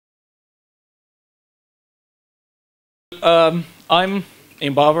I'm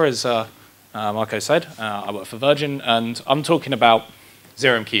Ian Barber, as Marco said. I work for Virgin, and I'm talking about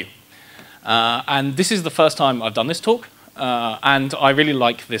ZeroMQ. And this is the first time I've done this talk, and I really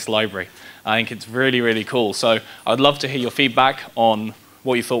like this library. I think it's really, really cool. So I'd love to hear your feedback on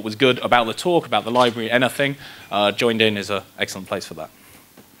what you thought was good about the talk, about the library, anything. Joined in is an excellent place for that.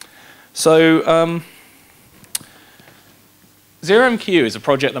 So ZeroMQ is a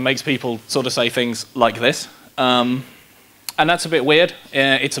project that makes people sort of say things like this. And that's a bit weird.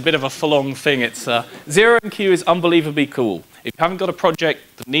 It's a bit of a full-on thing. It's ZeroMQ is unbelievably cool. If you haven't got a project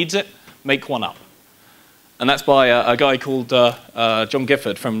that needs it, make one up. And that's by a guy called John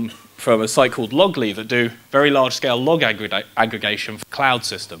Gifford from a site called Logly that do very large-scale log aggregation for cloud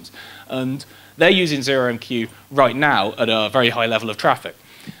systems. And they're using ZeroMQ right now at a very high level of traffic.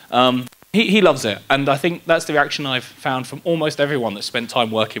 He loves it, and I think that's the reaction I've found from almost everyone that's spent time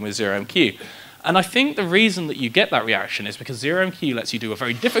working with ZeroMQ. And I think the reason that you get that reaction is because ZeroMQ lets you do a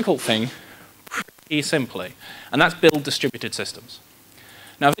very difficult thing pretty simply, and that's build distributed systems.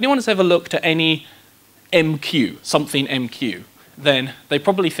 Now, if anyone has ever looked at any MQ, something MQ, then they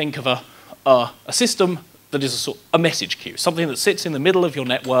probably think of a system that is a message queue, something that sits in the middle of your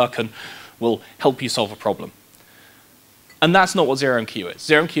network and will help you solve a problem. And that's not what ZeroMQ is.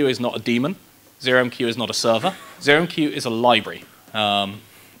 ZeroMQ is not a daemon. ZeroMQ is not a server. ZeroMQ is a library.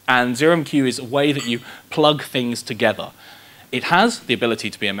 And ZeroMQ is a way that you plug things together. It has the ability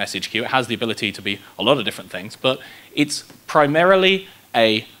to be a message queue. It has the ability to be a lot of different things. But it's primarily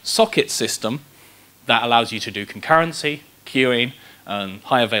a socket system that allows you to do concurrency, queuing, and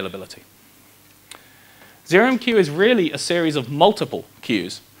high availability. ZeroMQ is really a series of multiple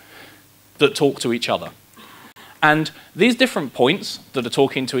queues that talk to each other. And these different points that are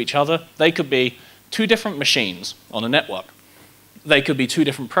talking to each other, they could be two different machines on a network. They could be two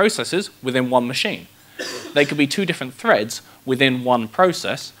different processes within one machine. They could be two different threads within one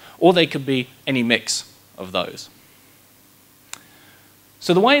process, or they could be any mix of those.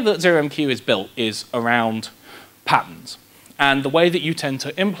 So the way that ZeroMQ is built is around patterns. And the way that you tend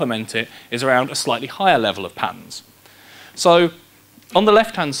to implement it is around a slightly higher level of patterns. So on the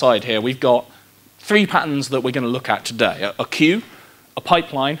left-hand side here, we've got three patterns that we're going to look at today: a queue, a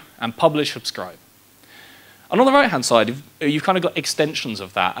pipeline, and publish, subscribe. And on the right-hand side, you've kind of got extensions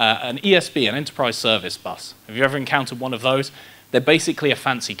of that. An ESB, an enterprise service bus. Have you ever encountered one of those? They're basically a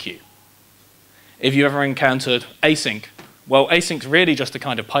fancy queue. If you ever encountered async, well, async's really just a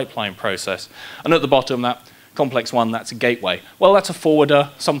kind of pipeline process. And at the bottom, that complex one, that's a gateway. Well, that's a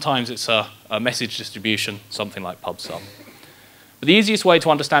forwarder. Sometimes it's a message distribution, something like pub/sub. But the easiest way to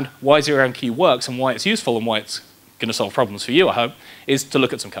understand why ZeroMQ works and why it's useful and why it's going to solve problems for you, I hope, is to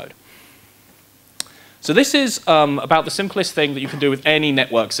look at some code. So this is about the simplest thing that you can do with any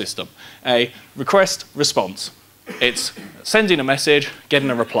network system: a request response. It's sending a message, getting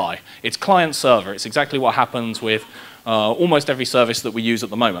a reply. It's client-server. It's exactly what happens with almost every service that we use at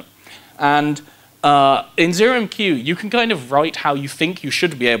the moment. And in ZeroMQ, you can kind of write how you think you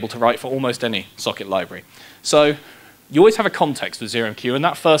should be able to write for almost any socket library. So you always have a context with ZeroMQ, and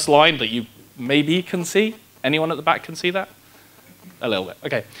that first line that you maybe can see, anyone at the back can see that? A little bit,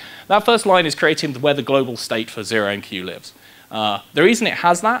 okay. That first line is creating where the global state for ZeroMQ lives. The reason it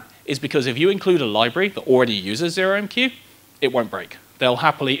has that is because if you include a library that already uses ZeroMQ, it won't break. They'll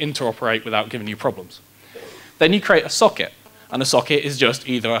happily interoperate without giving you problems. Then you create a socket, and a socket is just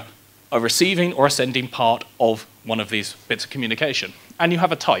either a receiving or a sending part of one of these bits of communication. And you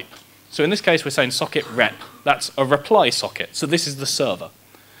have a type. So in this case, we're saying socket rep. That's a reply socket. So this is the server.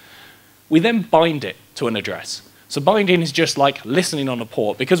 We then bind it to an address. So binding is just like listening on a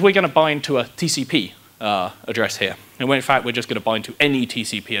port, because we're going to bind to a TCP address here. And in fact, we're just going to bind to any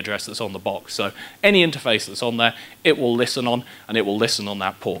TCP address that's on the box. So any interface that's on there, it will listen on, and it will listen on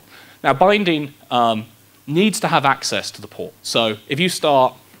that port. Now, binding needs to have access to the port. So if you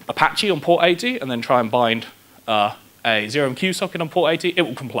start Apache on port 80 and then try and bind a ZeroMQ socket on port 80, it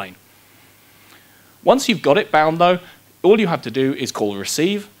will complain. Once you've got it bound, though, all you have to do is call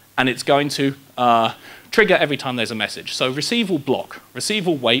receive, and it's going to trigger every time there's a message. So receive will block. Receive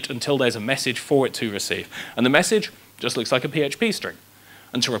will wait until there's a message for it to receive. And the message just looks like a PHP string.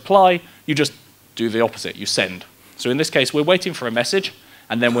 And to reply, you just do the opposite. You send. So in this case, we're waiting for a message,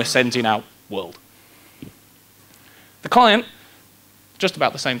 and then we're sending out world. The client, just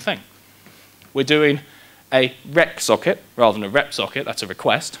about the same thing. We're doing a rec socket rather than a rep socket. That's a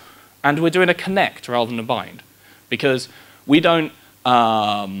request. And we're doing a connect rather than a bind, because we don't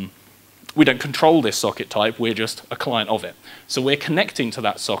control this socket type, we're just a client of it. So we're connecting to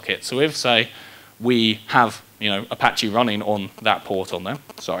that socket. So if, say, we have Apache running on that port on there,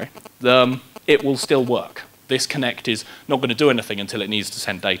 sorry, it will still work. this connect is not going to do anything until it needs to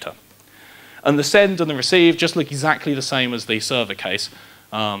send data. And the send and the receive just look exactly the same as the server case.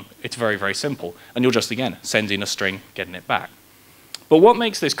 It's very, very simple. And you're just, again, sending a string, getting it back. But what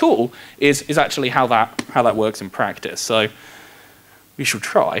makes this cool is actually how that works in practice. So we should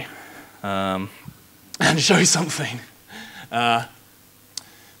try and show you something.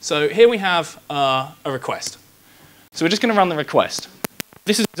 So here we have a request. So we're just going to run the request.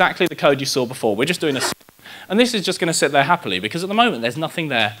 This is exactly the code you saw before. We're just doing a... And this is just going to sit there happily, because at the moment there's nothing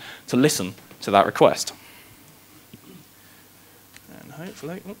there to listen to that request. And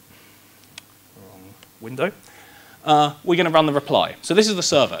hopefully... Oh, wrong window. We're going to run the reply. So this is the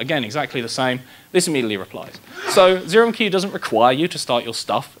server. Again, exactly the same. This immediately replies. So ZeroMQ doesn't require you to start your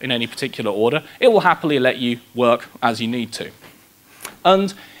stuff in any particular order. It will happily let you work as you need to.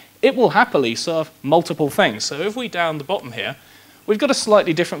 And it will happily serve multiple things. So if we down the bottom here, we've got a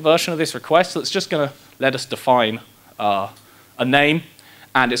slightly different version of this request that's just going to let us define a name,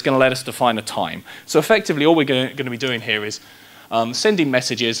 and it's going to let us define a time. So effectively, all we're going to be doing here is sending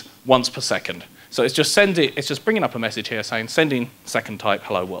messages once per second. So it's just bringing up a message here saying, sending second type,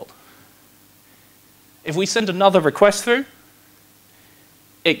 hello world. If we send another request through,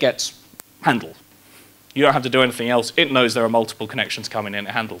 it gets handled. You don't have to do anything else. It knows there are multiple connections coming in.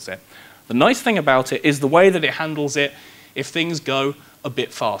 It handles it. The nice thing about it is the way that it handles it if things go a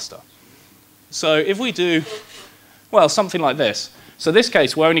bit faster. So if we do, well, something like this. So in this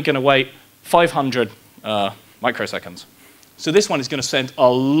case, we're only going to wait 500 microseconds. So this one is going to send a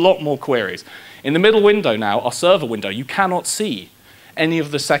lot more queries. In the middle window now, our server window, you cannot see any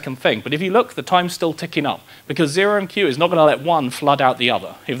of the second thing. But if you look, the time's still ticking up, because ZeroMQ is not going to let one flood out the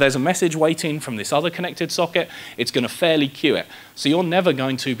other. If there's a message waiting from this other connected socket, it's going to fairly queue it. So you're never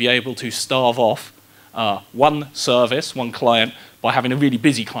going to be able to starve off one service, one client, by having a really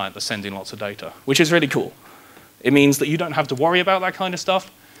busy client that's sending lots of data, which is really cool. It means that you don't have to worry about that kind of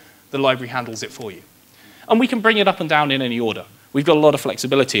stuff. The library handles it for you. And we can bring it up and down in any order. We've got a lot of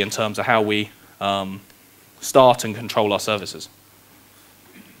flexibility in terms of how we start and control our services.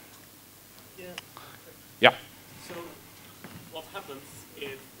 Yeah. So what happens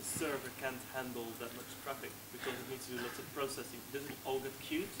if the server can't handle that much traffic because it needs to do lots of processing? Does it all get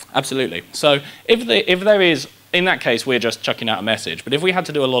queued? Absolutely. So if there is, in that case, we're just chucking out a message. But if we had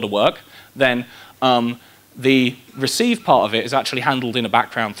to do a lot of work, then the receive part of it is actually handled in a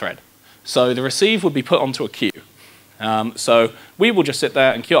background thread. So the receive would be put onto a queue. So we will just sit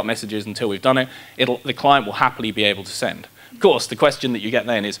there and queue up messages until we've done it. The client will happily be able to send. Of course, the question that you get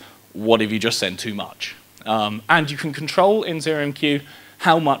then is, what if you just send too much? And you can control in ZeroMQ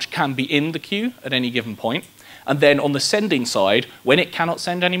how much can be in the queue at any given point. And then on the sending side, when it cannot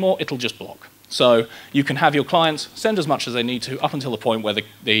send anymore, it'll just block. So you can have your clients send as much as they need to up until the point where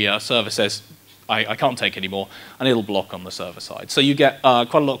the server says, I can't take any more, and it'll block on the server side. So you get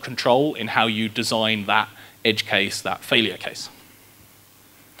quite a lot of control in how you design that edge case, that failure case.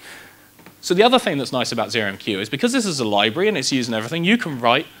 So the other thing that's nice about ZeroMQ is because this is a library and it's used in everything, you can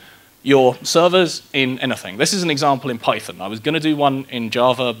write your servers in anything. This is an example in Python. I was going to do one in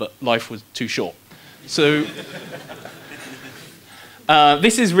Java, but life was too short. So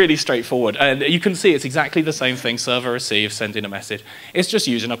this is really straightforward. And you can see it's exactly the same thing, server receive, send in a message. It's just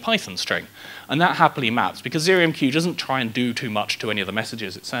using a Python string. And that happily maps, because ZeroMQ doesn't try and do too much to any of the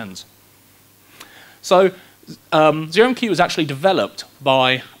messages it sends. So ZeroMQ was actually developed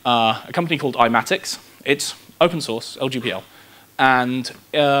by a company called iMatix. It's open source, LGPL. And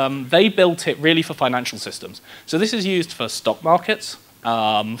they built it really for financial systems. So this is used for stock markets,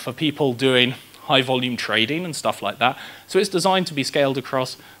 for people doing high volume trading and stuff like that. So it's designed to be scaled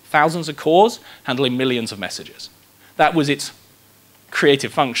across thousands of cores, handling millions of messages. That was its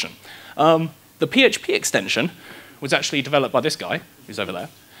creative function. The PHP extension was actually developed by this guy, who's over there.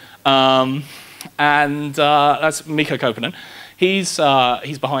 And that's Mikko Koponen. He's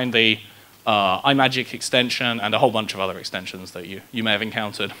behind the iMagic extension and a whole bunch of other extensions that you may have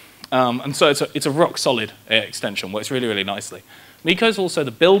encountered. And so it's a rock solid extension, works really, really nicely. Mikko's also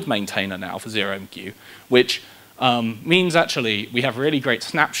the build maintainer now for ZeroMQ, which means actually we have really great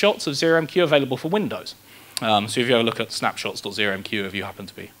snapshots of ZeroMQ available for Windows. So if you ever look at snapshots.zeromq, if you happen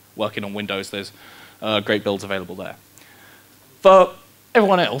to be working on Windows, there's great builds available there. For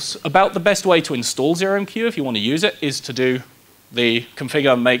everyone else, about the best way to install ZeroMQ if you want to use it is to do the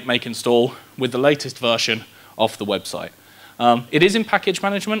configure, make, install with the latest version of the website. It is in package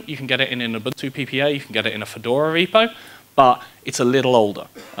management. You can get it in an Ubuntu PPA. You can get it in a Fedora repo, but it's a little older.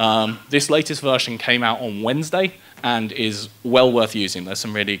 This latest version came out on Wednesday and is well worth using. There's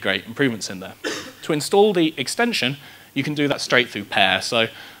some really great improvements in there. To install the extension, you can do that straight through Pair. So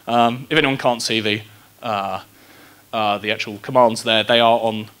if anyone can't see the the actual commands there, they are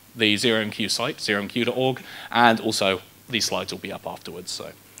on the ZeroMQ site, zeromq.org, and also these slides will be up afterwards,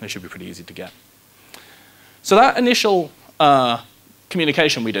 so they should be pretty easy to get. So that initial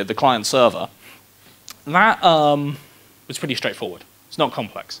communication we did, the client-server, that was pretty straightforward. It's not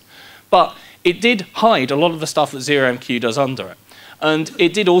complex. But it did hide a lot of the stuff that ZeroMQ does under it. And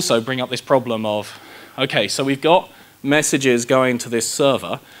it did also bring up this problem of, okay, so we've got messages going to this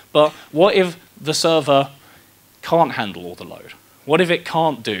server, but what if the server can't handle all the load? What if it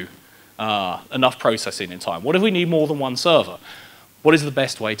can't do enough processing in time? What if we need more than one server? What is the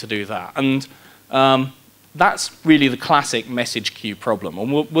best way to do that? And that's really the classic message queue problem.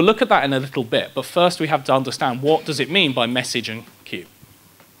 And we'll look at that in a little bit, but first we have to understand what does it mean by message and queue.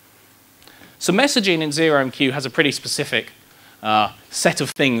 So messaging in ZeroMQ has a pretty specific set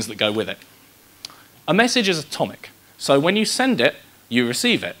of things that go with it. A message is atomic. So when you send it, you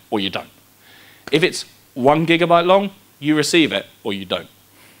receive it, or you don't. If it's 1 gigabyte long, you receive it, or you don't.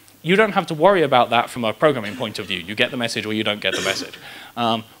 You don't have to worry about that from a programming point of view. You get the message, or you don't get the message.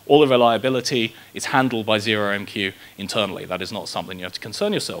 All the reliability is handled by ZeroMQ internally. That is not something you have to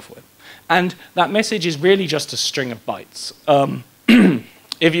concern yourself with. And that message is really just a string of bytes.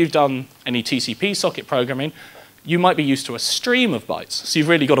 If you've done any TCP socket programming, you might be used to a stream of bytes. So you've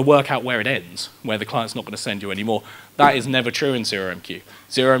really got to work out where it ends, where the client's not going to send you any more. That is never true in ZeroMQ.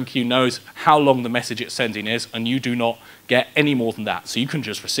 ZeroMQ knows how long the message it's sending is, and you do not get any more than that. So you can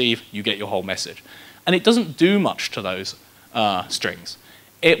just receive, you get your whole message. And it doesn't do much to those strings.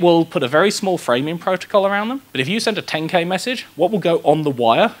 It will put a very small framing protocol around them, but if you send a 10K message, what will go on the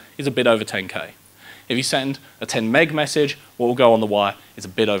wire is a bit over 10K. If you send a 10 meg message, what will go on the wire is a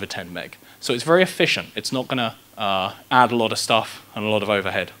bit over 10 meg. So it's very efficient. It's not going to add a lot of stuff and a lot of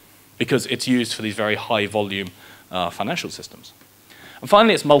overhead because it's used for these very high volume financial systems. And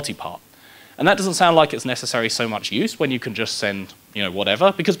finally, it's multi-part. And that doesn't sound like it's necessarily so much use when you can just send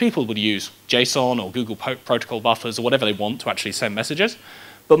whatever, because people would use JSON or Google protocol buffers or whatever they want to actually send messages.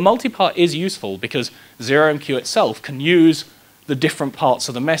 But multi-part is useful because ZeroMQ itself can use the different parts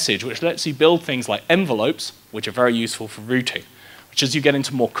of the message, which lets you build things like envelopes, which are very useful for routing, which as you get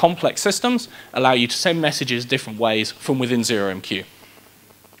into more complex systems, allow you to send messages different ways from within ZeroMQ.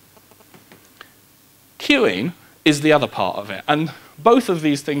 Queuing is the other part of it, and both of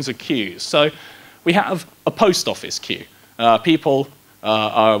these things are queues. So we have a post office queue. People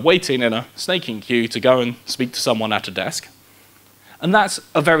are waiting in a snaking queue to go and speak to someone at a desk. And that's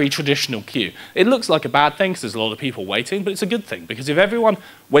a very traditional queue. It looks like a bad thing because there's a lot of people waiting, but it's a good thing because if everyone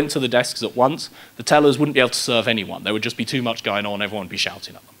went to the desks at once, the tellers wouldn't be able to serve anyone. There would just be too much going on, everyone would be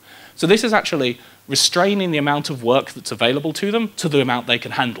shouting at them. So this is actually restraining the amount of work that's available to them to the amount they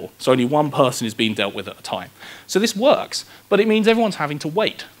can handle. So only one person is being dealt with at a time. So this works, but it means everyone's having to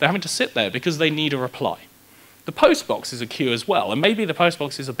wait. They're having to sit there because they need a reply. The postbox is a queue as well, and maybe the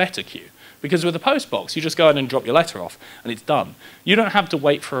postbox is a better queue. Because with the postbox, you just go in and drop your letter off, and it's done. You don't have to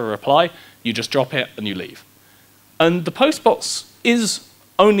wait for a reply, you just drop it and you leave. And the postbox is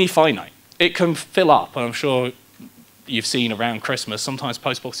only finite. It can fill up, and I'm sure you've seen around Christmas, sometimes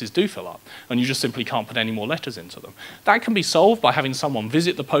postboxes do fill up, and you just simply can't put any more letters into them. That can be solved by having someone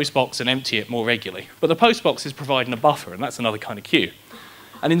visit the postbox and empty it more regularly. But the postbox is providing a buffer, and that's another kind of queue.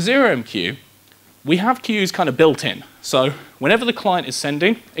 And in ZeroMQ, we have queues kind of built in. So whenever the client is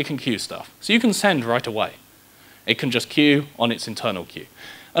sending, it can queue stuff. So you can send right away. It can just queue on its internal queue.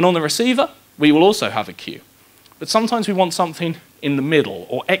 And on the receiver, we will also have a queue. But sometimes we want something in the middle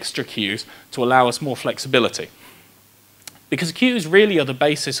or extra queues to allow us more flexibility. Because queues really are the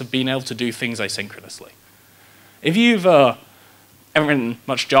basis of being able to do things asynchronously. If you've ever written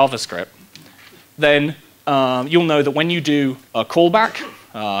much JavaScript, then you'll know that when you do a callback,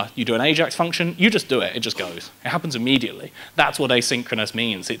 you do an AJAX function, you just do it, it just goes. It happens immediately. That's what asynchronous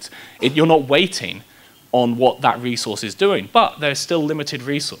means. You're not waiting on what that resource is doing, but there's still limited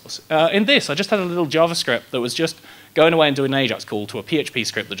resource. In this, I just had a little JavaScript that was just going away and doing an AJAX call to a PHP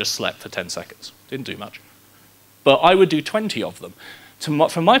script that just slept for 10 seconds. Didn't do much. But I would do 20 of them.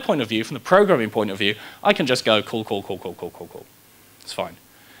 From my point of view, from the programming point of view, I can just go call, call, call, call, call, call, call. It's fine.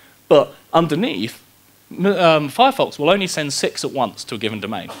 But underneath, Firefox will only send 6 at once to a given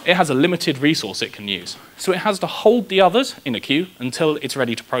domain. It has a limited resource it can use. So it has to hold the others in a queue until it's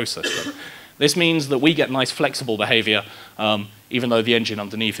ready to process them. This means that we get nice flexible behavior, even though the engine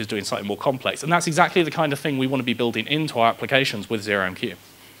underneath is doing something more complex. And that's exactly the kind of thing we want to be building into our applications with ZeroMQ.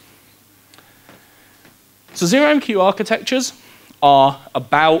 So ZeroMQ architectures are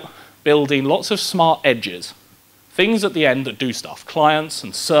about building lots of smart edges, things at the end that do stuff, clients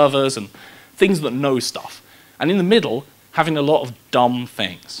and servers and things that know stuff. And in the middle, having a lot of dumb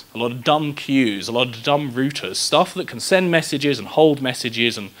things, a lot of dumb queues, a lot of dumb routers, stuff that can send messages and hold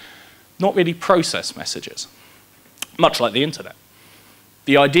messages and not really process messages, much like the internet.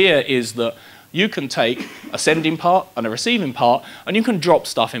 The idea is that you can take a sending part and a receiving part, and you can drop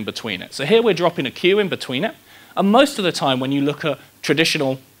stuff in between it. So here we're dropping a queue in between it, and most of the time when you look at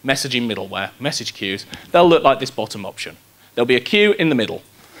traditional messaging middleware, message queues, they'll look like this bottom option. There'll be a queue in the middle,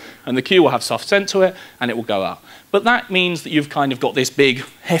 and the queue will have stuff sent to it, and it will go out. But that means that you've kind of got this big,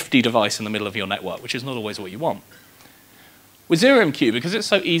 hefty device in the middle of your network, which is not always what you want. With ZeroMQ, because it's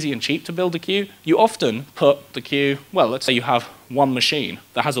so easy and cheap to build a queue, you often put the queue, well, let's say you have one machine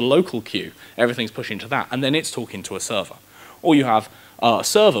that has a local queue, everything's pushing to that, and then it's talking to a server. Or you have a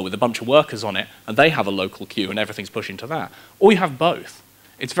server with a bunch of workers on it, and they have a local queue, and everything's pushing to that. Or you have both.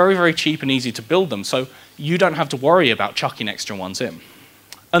 It's very, very cheap and easy to build them, so you don't have to worry about chucking extra ones in.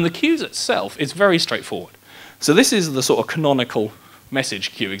 And the queues itself is very straightforward. So this is the sort of canonical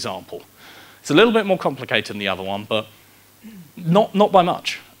message queue example. It's a little bit more complicated than the other one, but not by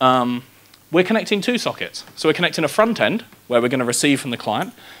much. We're connecting two sockets. So we're connecting a front end, where we're going to receive from the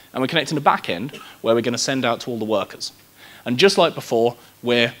client, and we're connecting a back end, where we're going to send out to all the workers. And just like before,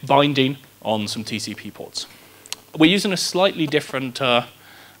 we're binding on some TCP ports. We're using a slightly different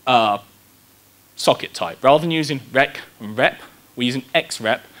socket type. Rather than using rec and rep, we're using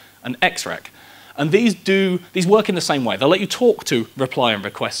xrep and xrec. And these work in the same way. They'll let you talk to reply and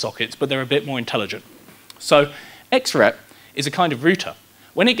request sockets, but they're a bit more intelligent. So xrep is a kind of router.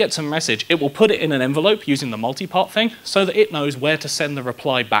 When it gets a message, it will put it in an envelope using the multi-part thing so that it knows where to send the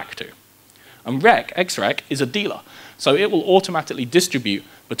reply back to. And xrec is a dealer. So it will automatically distribute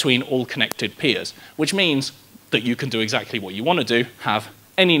between all connected peers, which means that you can do exactly what you want to do, have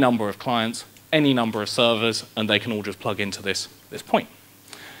any number of clients, any number of servers, and they can all just plug into this point.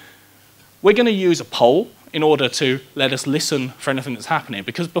 We're going to use a poll in order to let us listen for anything that's happening,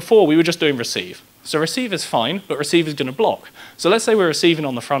 because before we were just doing receive. So receive is fine, but receive is going to block. So let's say we're receiving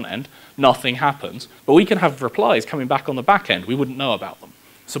on the front end, nothing happens, but we can have replies coming back on the back end. We wouldn't know about them.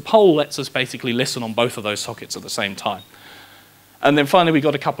 So poll lets us basically listen on both of those sockets at the same time. And then finally, we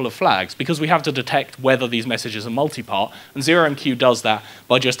got a couple of flags, because we have to detect whether these messages are multi-part, and ZeroMQ does that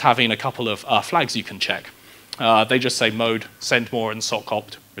by just having a couple of flags you can check. They just say mode, send more, and sock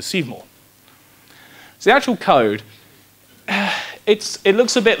opt, receive more. So the actual code, it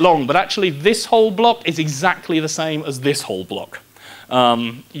looks a bit long, but actually this whole block is exactly the same as this whole block.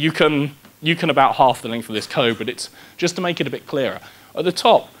 You can about half the length of this code, but it's just to make it a bit clearer. At the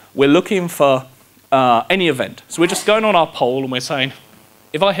top, we're looking for any event. So we're just going on our poll and we're saying,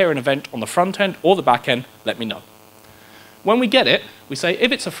 if I hear an event on the front end or the back end, let me know. When we get it, we say,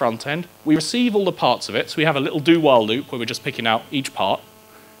 if it's a front end, we receive all the parts of it. So we have a little do-while loop where we're just picking out each part.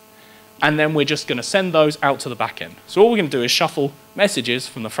 And then we're just going to send those out to the back end. So all we're going to do is shuffle messages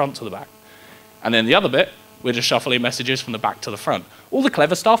from the front to the back. And then the other bit, we're just shuffling messages from the back to the front. All the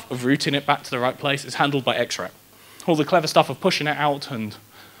clever stuff of routing it back to the right place is handled by xrep. All the clever stuff of pushing it out and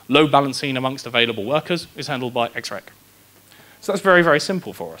load balancing amongst available workers is handled by xrec. So that's very, very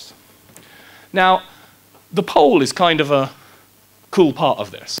simple for us. Now, the poll is kind of a cool part of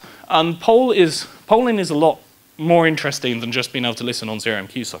this. And polling is a lot more interesting than just being able to listen on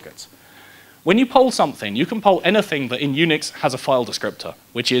ZeroMQ sockets. When you poll something, you can poll anything that in Unix has a file descriptor,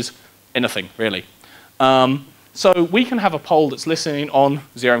 which is anything, really. So we can have a poll that's listening on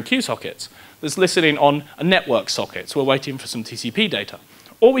ZeroMQ sockets, that's listening on a network socket, so we're waiting for some TCP data.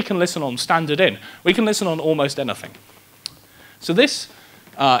 Or we can listen on standard in. We can listen on almost anything. So this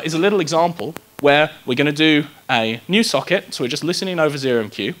is a little example where we're going to do a new socket, so we're just listening over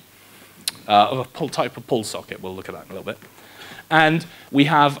ZeroMQ, of a type of pull socket. We'll look at that in a little bit. And we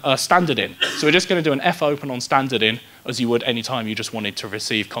have a standard in. So we're just going to do an fopen on standard in as you would any time you just wanted to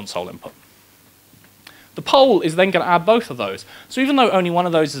receive console input. The poll is then going to add both of those. So even though only one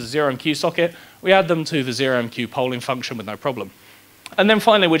of those is a ZeroMQ socket, we add them to the ZeroMQ polling function with no problem. And then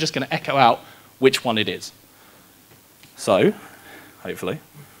finally, we're just going to echo out which one it is. So, hopefully,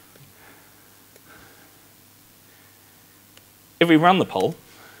 if we run the poll,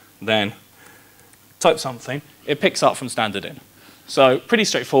 then type something, it picks up from standard in. So pretty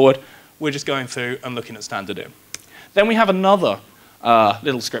straightforward. We're just going through and looking at standard in. Then we have another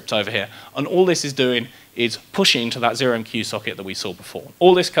little script over here. And all this is doing is pushing to that ZeroMQ socket that we saw before.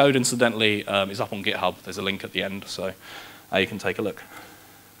 All this code, incidentally, is up on GitHub. There's a link at the end, so you can take a look.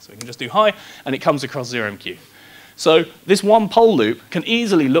 So we can just do hi, and it comes across ZeroMQ. So this one poll loop can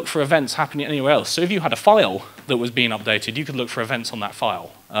easily look for events happening anywhere else. So if you had a file that was being updated, you could look for events on that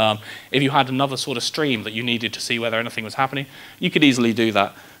file. If you had another sort of stream that you needed to see whether anything was happening, you could easily do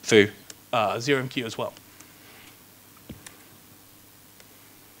that through ZeroMQ as well.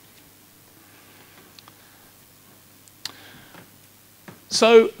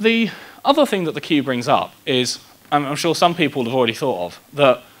 So the other thing that the queue brings up is, I'm sure some people have already thought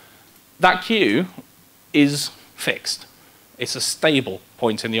of, that queue is fixed. It's a stable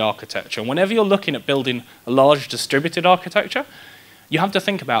point in the architecture. And whenever you're looking at building a large distributed architecture, you have to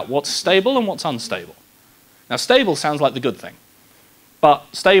think about what's stable and what's unstable. Now, stable sounds like the good thing, but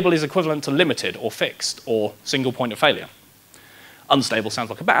stable is equivalent to limited or fixed or single point of failure. Unstable sounds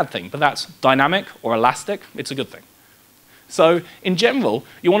like a bad thing, but that's dynamic or elastic. It's a good thing. So in general,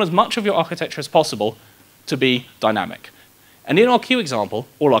 you want as much of your architecture as possible to be dynamic. And in our queue example,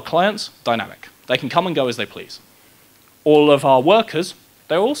 all our clients, dynamic. They can come and go as they please. All of our workers,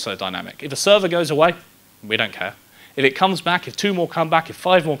 they're also dynamic. If a server goes away, we don't care. If it comes back, if 2 more come back, if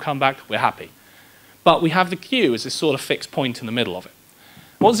 5 more come back, we're happy. But we have the queue as this sort of fixed point in the middle of it.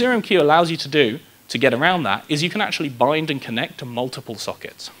 What ZeroMQ allows you to do to get around that is you can actually bind and connect to multiple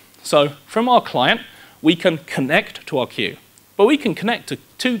sockets. So from our client, we can connect to our queue. But we can connect to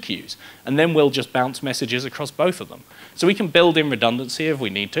 2 queues, and then we'll just bounce messages across both of them. So we can build in redundancy if we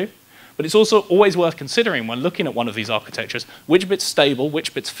need to. But it's also always worth considering when looking at one of these architectures, which bit's stable,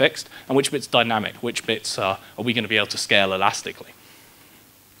 which bit's fixed, and which bit's dynamic, which bits are we going to be able to scale elastically.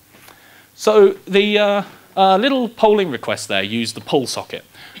 So the little polling request there used the pull socket.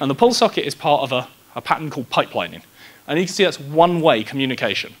 And the pull socket is part of a pattern called pipelining. And you can see that's one-way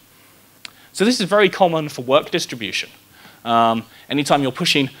communication. So this is very common for work distribution. Anytime you're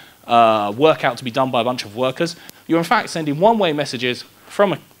pushing work out to be done by a bunch of workers, you're in fact sending one-way messages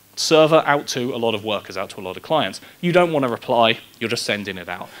from a server out to a lot of workers, out to a lot of clients. You don't want to reply, you're just sending it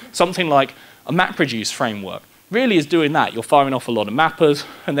out. Something like a MapReduce framework really is doing that. You're firing off a lot of mappers,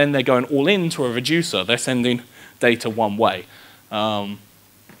 and then they're going all into a reducer. They're sending data one way. And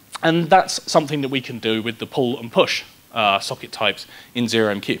that's something that we can do with the pull and push socket types in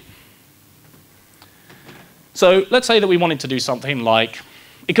ZeroMQ. So let's say that we wanted to do something like,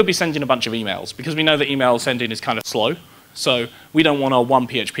 it could be sending a bunch of emails, because we know that email sending is kind of slow. So we don't want our one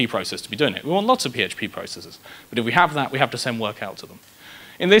PHP process to be doing it. We want lots of PHP processes. But if we have that, we have to send work out to them.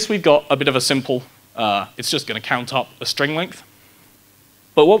 In this, we've got a bit of a simple, it's just going to count up a string length.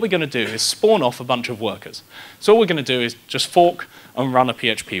 But what we're going to do is spawn off a bunch of workers. So all we're going to do is just fork and run a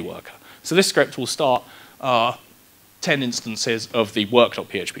PHP worker. So this script will start 10 instances of the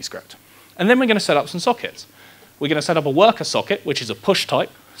work.php script. And then we're going to set up some sockets. We're going to set up a worker socket, which is a push type.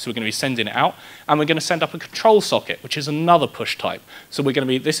 So we're going to be sending it out. And we're going to send up a control socket, which is another push type. So we're going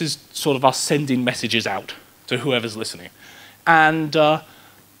to be, this is sort of us sending messages out to whoever's listening. And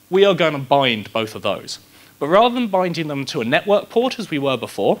we are going to bind both of those. But rather than binding them to a network port as we were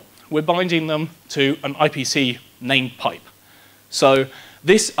before, we're binding them to an IPC named pipe. So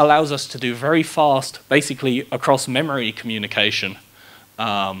this allows us to do very fast, basically across memory communication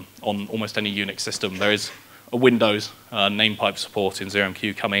on almost any Unix system. There is a Windows name pipe support in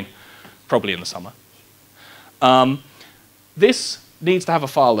ZeroMQ coming probably in the summer. This needs to have a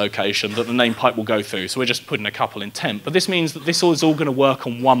file location that the name pipe will go through, so we're just putting a couple in temp. But this means that this is all going to work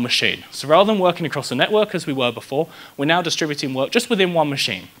on one machine. So rather than working across the network as we were before, we're now distributing work just within one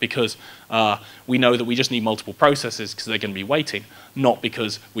machine, because we know that we just need multiple processes because they're going to be waiting, not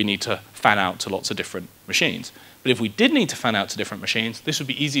because we need to fan out to lots of different machines. But if we did need to fan out to different machines, this would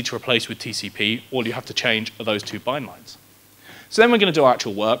be easy to replace with TCP. All you have to change are those 2 bind lines. So then we're going to do our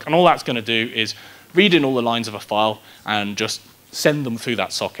actual work, and all that's going to do is read in all the lines of a file and just send them through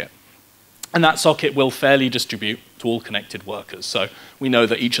that socket. And that socket will fairly distribute to all connected workers. So we know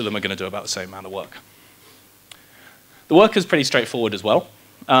that each of them are going to do about the same amount of work. The work is pretty straightforward as well.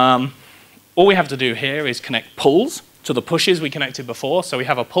 All we have to do here is connect pulls to the pushes we connected before. So we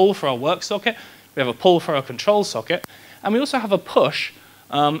have a pull for our work socket, we have a pull for our control socket, and we also have a push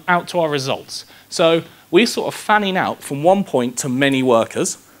out to our results. So we're sort of fanning out from one point to many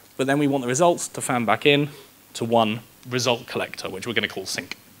workers, but then we want the results to fan back in to one result collector, which we're going to call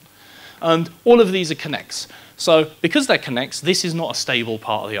sync. And all of these are connects. So because they're connects, this is not a stable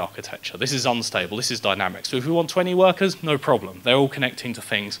part of the architecture. This is unstable, this is dynamic. So if we want 20 workers, no problem. They're all connecting to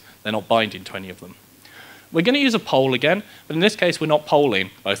things, they're not binding to any of them. We're going to use a poll again, but in this case, we're not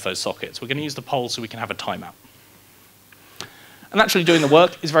polling both those sockets. We're going to use the poll so we can have a timeout. And actually doing the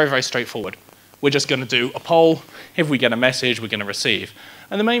work is very, very straightforward. We're just going to do a poll. If we get a message, we're going to receive.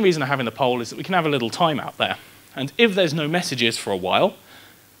 And the main reason of having the poll is that we can have a little timeout there. And if there's no messages for a while,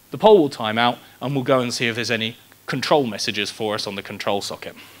 the poll will time out, and we'll go and see if there's any control messages for us on the control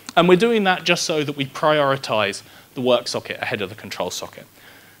socket. And we're doing that just so that we prioritize the work socket ahead of the control socket.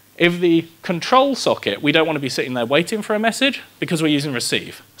 If the control socket, we don't want to be sitting there waiting for a message because we're using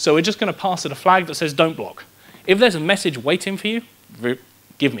receive. So we're just going to pass it a flag that says don't block. If there's a message waiting for you,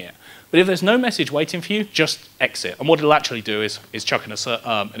 give me it. But if there's no message waiting for you, just exit. And what it'll actually do is chuck in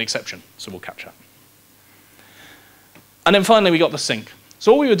an exception. So we'll catch that. And then finally, we got the sync.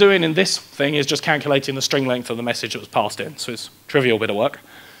 So all we were doing in this thing is just calculating the string length of the message that was passed in. So it's a trivial bit of work.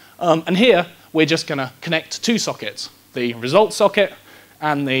 And here, we're just going to connect two sockets, the result socket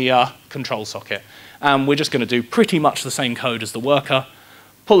and the control socket. And we're just going to do pretty much the same code as the worker,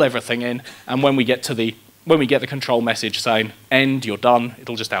 pull everything in, and when we get the control message saying, end, you're done,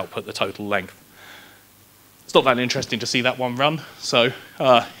 it'll just output the total length. It's not that interesting to see that one run, so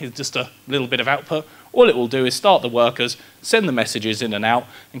it's just a little bit of output. All it will do is start the workers, send the messages in and out,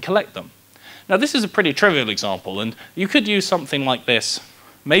 and collect them. Now, this is a pretty trivial example, and you could use something like this,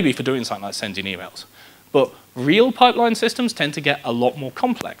 maybe for doing something like sending emails. But real pipeline systems tend to get a lot more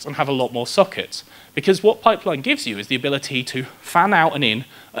complex and have a lot more sockets, because what pipeline gives you is the ability to fan out and in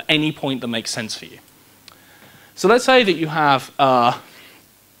at any point that makes sense for you. So let's say that you have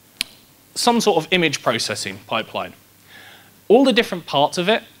some sort of image processing pipeline. All the different parts of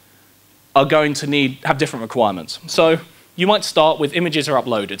it are going to have different requirements. So you might start with images are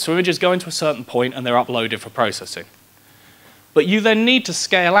uploaded. So images go into a certain point and they're uploaded for processing. But you then need to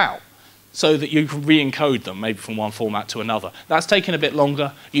scale out so that you can re-encode them, maybe from one format to another. That's taking a bit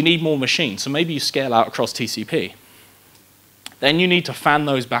longer. You need more machines, so maybe you scale out across TCP. Then you need to fan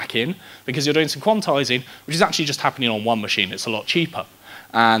those back in because you're doing some quantizing, which is actually just happening on one machine. It's a lot cheaper.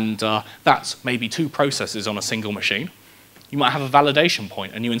 And that's maybe two processes on a single machine. You might have a validation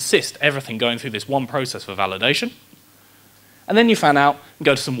point, and you insist everything going through this one process for validation. And then you fan out and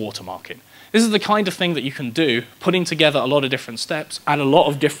go to some watermarking. This is the kind of thing that you can do, putting together a lot of different steps and a lot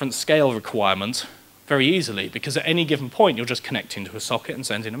of different scale requirements very easily, because at any given point, you're just connecting to a socket and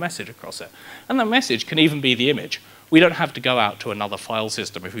sending a message across it. And that message can even be the image. We don't have to go out to another file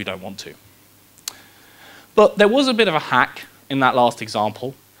system if we don't want to. But there was a bit of a hack in that last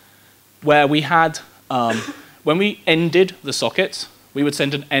example where we had, when we ended the sockets, we would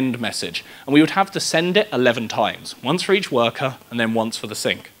send an end message. And we would have to send it 11 times, once for each worker and then once for the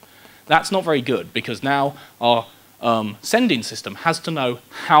sync. That's not very good because now our sending system has to know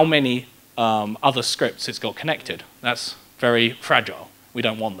how many other scripts it's got connected. That's very fragile. We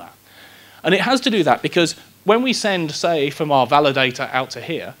don't want that. And it has to do that because when we send, say, from our validator out to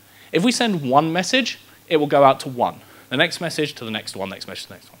here, if we send one message, it will go out to one. The next message to the next one, next message to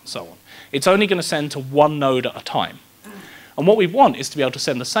the next one, and so on. It's only going to send to one node at a time. And what we want is to be able to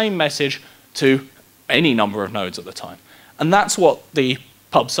send the same message to any number of nodes at the time. And that's what the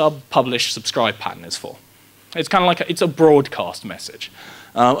pub/sub, publish, subscribe pattern is for. It's kind of like it's a broadcast message.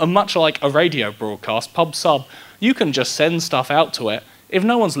 And much like a radio broadcast, pub/sub, you can just send stuff out to it. If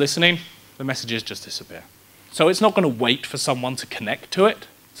no one's listening, the messages just disappear. So it's not going to wait for someone to connect to it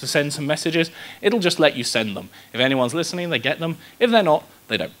to send some messages. It'll just let you send them. If anyone's listening, they get them. If they're not,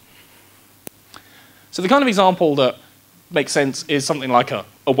 they don't. So the kind of example that makes sense is something like a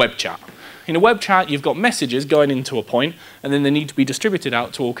web chat. In a web chat, you've got messages going into a point, and then they need to be distributed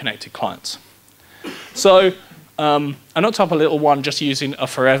out to all connected clients. So I knocked up a little one just using a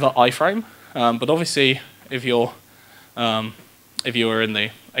forever iframe, but obviously if you were in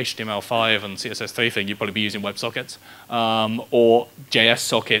the HTML5 and CSS3 thing, you'd probably be using WebSockets or JS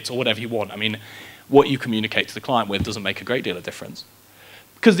sockets or whatever you want. I mean, what you communicate to the client with doesn't make a great deal of difference.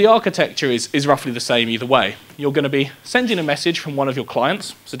 Because the architecture is roughly the same either way. You're going to be sending a message from one of your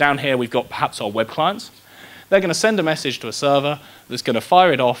clients. So down here, we've got perhaps our web clients. They're going to send a message to a server that's going to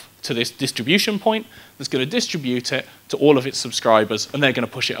fire it off to this distribution point that's going to distribute it to all of its subscribers, and they're going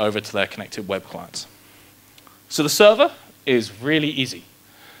to push it over to their connected web clients. So the server is really easy.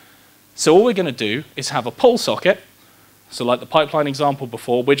 So all we're going to do is have a pull socket. So like the pipeline example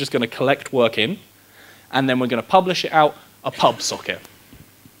before, we're just going to collect work in, and then we're going to publish it out a pub socket.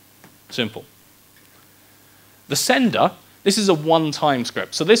 Simple. The sender, this is a one-time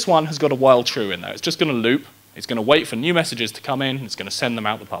script. So this one has got a while true in there. It's just going to loop. It's going to wait for new messages to come in. It's going to send them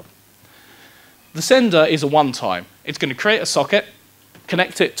out the pub. The sender is a one-time. It's going to create a socket,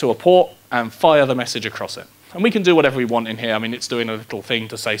 connect it to a port, and fire the message across it. And we can do whatever we want in here. I mean, it's doing a little thing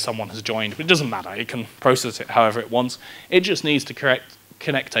to say someone has joined, but it doesn't matter. It can process it however it wants. It just needs to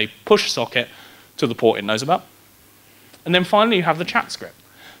connect a push socket to the port it knows about. And then finally, you have the chat script.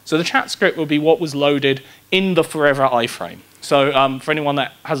 So the chat script will be what was loaded in the forever iframe. So for anyone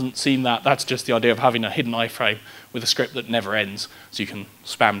that hasn't seen that, that's just the idea of having a hidden iframe with a script that never ends. So you can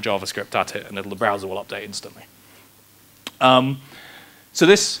spam JavaScript at it, and the browser will update instantly. So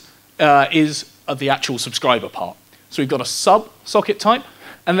this is the actual subscriber part. So we've got a sub socket type,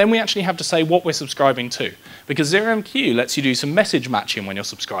 and then we actually have to say what we're subscribing to. Because ZeroMQ lets you do some message matching when you're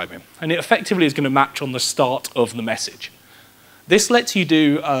subscribing. And it effectively is going to match on the start of the message. This lets you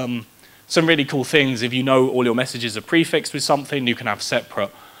do some really cool things. If you know all your messages are prefixed with something, you can have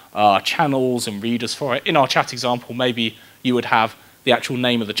separate channels and readers for it. In our chat example, maybe you would have the actual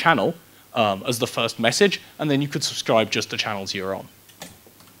name of the channel as the first message, and then you could subscribe just to channels you're on.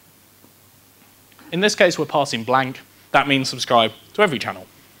 In this case, we're passing blank. That means subscribe to every channel.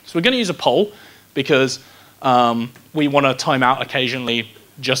 So we're going to use a poll because we want to time out occasionally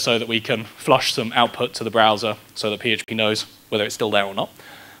just so that we can flush some output to the browser so that PHP knows whether it's still there or not.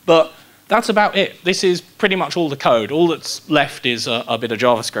 But that's about it. This is pretty much all the code. All that's left is a bit of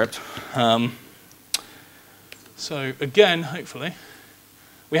JavaScript. So again, hopefully,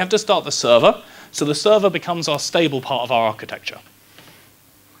 we have to start the server. So the server becomes our stable part of our architecture.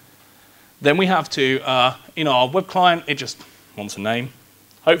 Then we have to, in our web client, it just wants a name.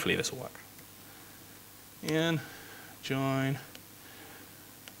 Hopefully this will work. Ian, join.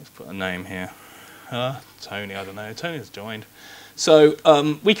 Let's put a name here. Tony, I don't know. Tony's joined. So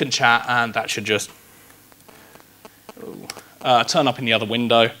we can chat, and that should just turn up in the other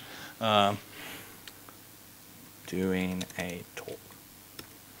window. Doing a talk.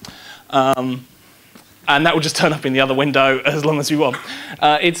 And that will just turn up in the other window as long as we want.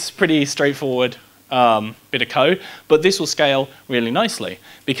 It's pretty straightforward bit of code, but this will scale really nicely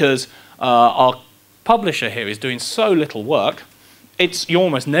because our publisher here is doing so little work. You're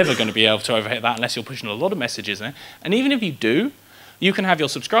almost never going to be able to overhit that unless you're pushing a lot of messages in. And even if you do, you can have your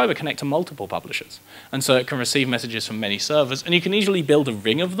subscriber connect to multiple publishers. And so it can receive messages from many servers. And you can easily build a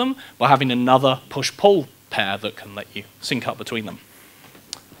ring of them by having another push-pull pair that can let you sync up between them.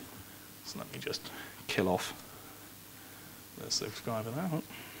 So let me just kill off the subscriber there.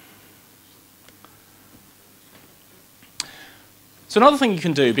 So another thing you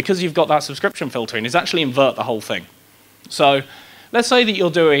can do, because you've got that subscription filtering, is actually invert the whole thing. So let's say that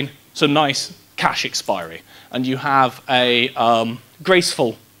you're doing some nice cache expiry, and you have a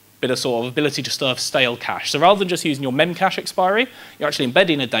graceful bit of sort of ability to serve stale cache. So rather than just using your memcache expiry, you're actually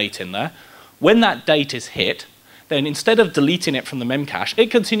embedding a date in there. When that date is hit, then instead of deleting it from the memcache, it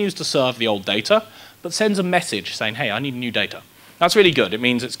continues to serve the old data, but sends a message saying, hey, I need new data. That's really good. It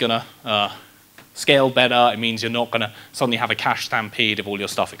means it's going to scale better. It means you're not going to suddenly have a cache stampede if all your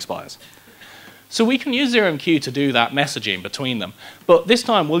stuff expires. So we can use ZeroMQ to do that messaging between them. But this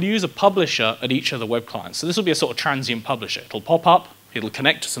time, we'll use a publisher at each of the web clients. So this will be a sort of transient publisher. It'll pop up, it'll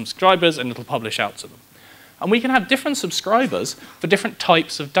connect to some subscribers, and it'll publish out to them. And we can have different subscribers for different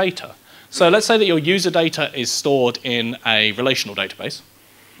types of data. So let's say that your user data is stored in a relational database,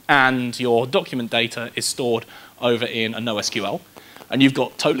 and your document data is stored over in a NoSQL. And you've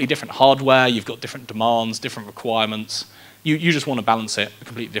got totally different hardware, you've got different demands, different requirements. You just want to balance it a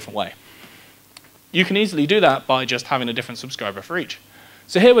completely different way. You can easily do that by just having a different subscriber for each.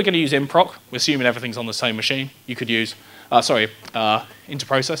 So here we're going to use improc. We're assuming everything's on the same machine. You could use,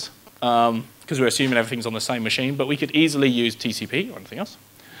 interprocess, because we're assuming everything's on the same machine, but we could easily use TCP or anything else.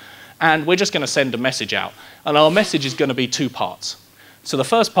 And we're just going to send a message out. And our message is going to be two parts. So the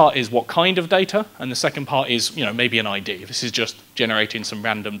first part is what kind of data, and the second part is, maybe an ID. This is just generating some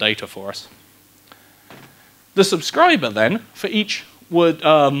random data for us. The subscriber then, for each, would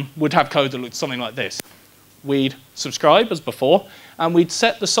have code that looked something like this. We'd subscribe as before, and we'd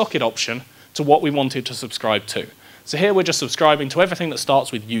set the socket option to what we wanted to subscribe to. So here we're just subscribing to everything that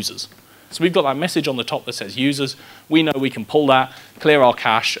starts with users. So we've got that message on the top that says users. We know we can pull that, clear our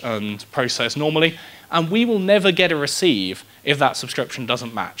cache, and process normally. And we will never get a receive if that subscription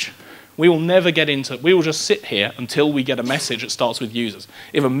doesn't match. We will just sit here until we get a message that starts with users.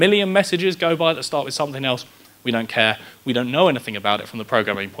 If a million messages go by that start with something else, we don't care. We don't know anything about it from the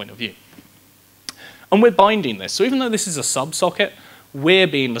programming point of view. And we're binding this. So even though this is a sub-socket, we're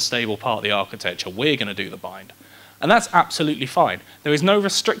being the stable part of the architecture. We're going to do the bind. And that's absolutely fine. There is no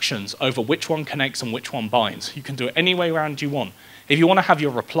restrictions over which one connects and which one binds. You can do it any way around you want. If you want to have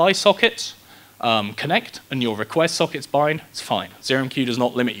your reply sockets connect and your request sockets bind, it's fine. ZeroMQ does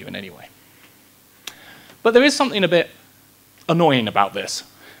not limit you in any way. But there is something a bit annoying about this.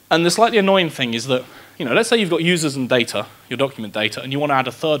 And the slightly annoying thing is that, let's say you've got users and data, your document data, and you want to add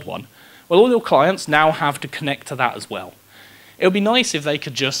a third one. Well, all your clients now have to connect to that as well. It would be nice if they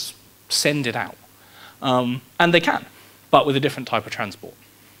could just send it out. And they can, but with a different type of transport.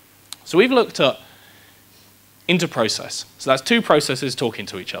 So we've looked at interprocess. So that's two processes talking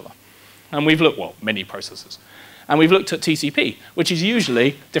to each other. And we've looked, many processes. And we've looked at TCP, which is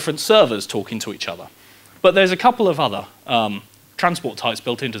usually different servers talking to each other. But there's a couple of other transport types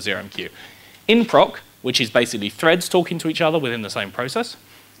built into ZeroMQ. Inproc, which is basically threads talking to each other within the same process,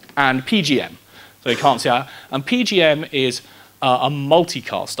 and PGM. So you can't see that. And PGM is a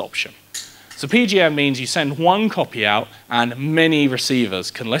multicast option. So PGM means you send one copy out and many receivers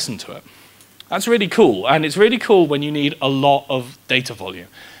can listen to it. That's really cool, and it's really cool when you need a lot of data volume.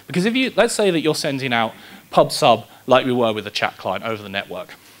 Because if you, let's say that you're sending out pub sub like we were with the chat client over the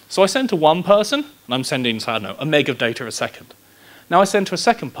network. So I send to one person, and I'm sending, so I don't know, a meg of data a second. Now I send to a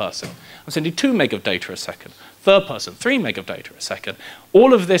second person, I'm sending 2 meg of data a second. Third person, 3 meg of data a second.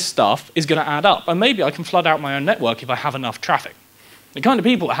 All of this stuff is going to add up, and maybe I can flood out my own network if I have enough traffic. The kind of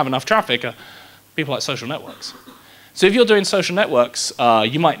people that have enough traffic are people like social networks. So if you're doing social networks,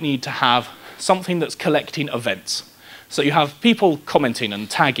 you might need to have something that's collecting events. So you have people commenting and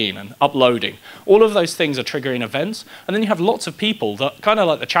tagging and uploading. All of those things are triggering events, and then you have lots of people that, kind of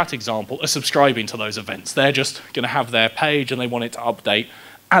like the chat example, are subscribing to those events. They're just going to have their page and they want it to update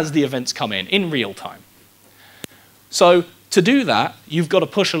as the events come in real time. So to do that, you've got to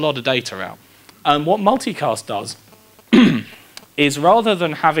push a lot of data out. And what multicast does is rather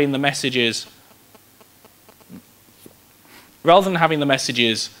than having the messages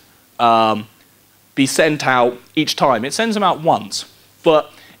be sent out each time, it sends them out once,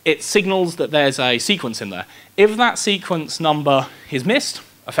 but it signals that there's a sequence in there. If that sequence number is missed,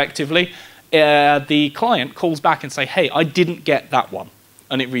 effectively, the client calls back and say, hey, I didn't get that one,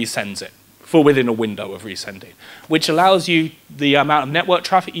 and it resends it for within a window of resending, which allows you the amount of network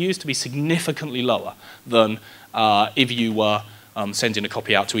traffic you use to be significantly lower than if you were sending a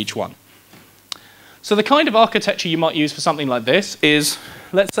copy out to each one. So the kind of architecture you might use for something like this is,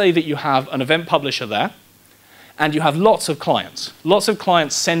 let's say that you have an event publisher there, and you have lots of clients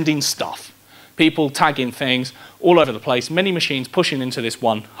sending stuff, people tagging things all over the place, many machines pushing into this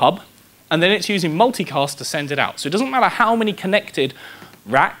one hub, and then it's using multicast to send it out. So it doesn't matter how many connected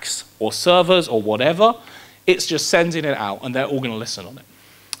racks or servers or whatever, it's just sending it out, and they're all going to listen on it.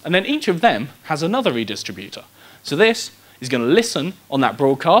 And then each of them has another redistributor. So this is going to listen on that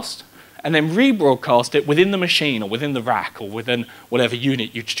broadcast, and then rebroadcast it within the machine or within the rack or within whatever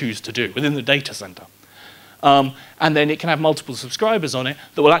unit you choose to do, within the data center. And then it can have multiple subscribers on it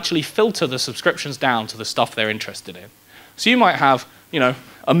that will actually filter the subscriptions down to the stuff they're interested in. So you might have,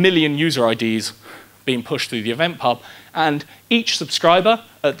 1 million user IDs being pushed through the event pub, and each subscriber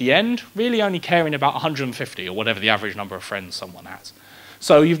at the end really only caring about 150 or whatever the average number of friends someone has.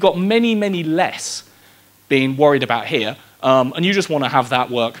 So you've got many, many less being worried about here, and you just want to have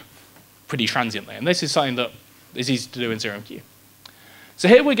that work pretty transiently. And this is something that is easy to do in ZeroMQ. So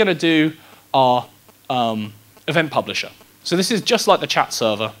here we're going to do our event publisher. So this is just like the chat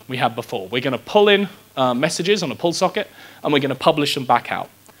server we had before. We're going to pull in messages on a pull socket, and we're going to publish them back out.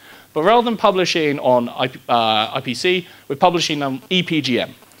 But rather than publishing on IPC, we're publishing on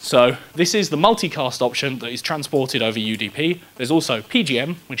ePGM. So this is the multicast option that is transported over UDP. There's also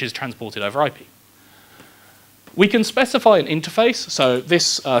PGM, which is transported over IP. We can specify an interface, so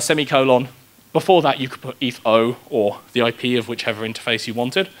this semicolon, before that you could put eth0 or the IP of whichever interface you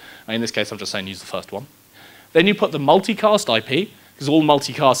wanted. In this case, I'm just saying use the first one. Then you put the multicast IP, because all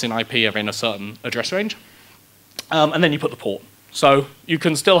multicasts in IP are in a certain address range. And then you put the port. So you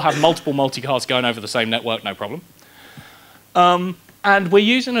can still have multiple multicasts going over the same network, no problem. And we're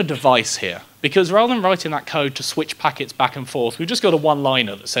using a device here, because rather than writing that code to switch packets back and forth, we've just got a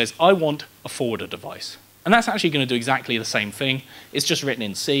one-liner that says, I want a forwarder device. And that's actually going to do exactly the same thing. It's just written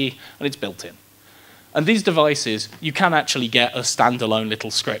in C, and it's built in. And these devices, you can actually get as standalone little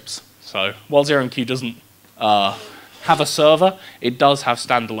scripts. So while ZeroMQ doesn't have a server, it does have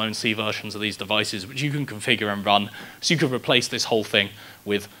standalone C versions of these devices, which you can configure and run. So you could replace this whole thing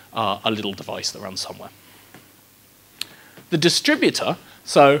with a little device that runs somewhere. The distributor,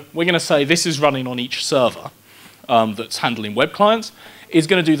 so we're going to say this is running on each server that's handling web clients, is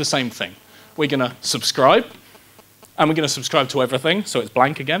going to do the same thing. We're going to subscribe, and we're going to subscribe to everything, so it's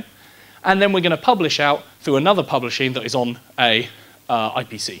blank again. And then we're going to publish out through another publishing that is on a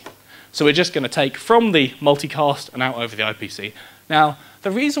IPC. So we're just going to take from the multicast and out over the IPC. Now, the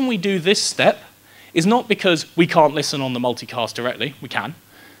reason we do this step is not because we can't listen on the multicast directly, we can,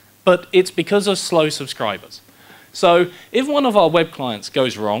 but it's because of slow subscribers. So if one of our web clients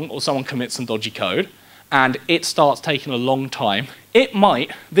goes wrong or someone commits some dodgy code, and it starts taking a long time,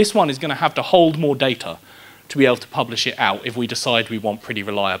 this one is going to have to hold more data to be able to publish it out if we decide we want pretty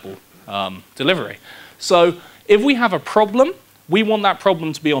reliable delivery. So if we have a problem, we want that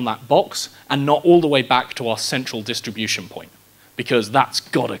problem to be on that box and not all the way back to our central distribution point, because that's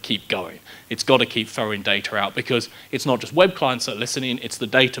got to keep going. It's got to keep throwing data out, because it's not just web clients that are listening, it's the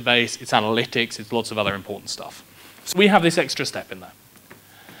database, it's analytics, it's lots of other important stuff. So we have this extra step in there.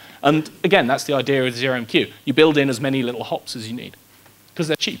 And again, that's the idea of ZeroMQ. You build in as many little hops as you need, because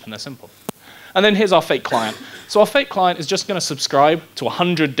they're cheap and they're simple. And then here's our fake client. So our fake client is just going to subscribe to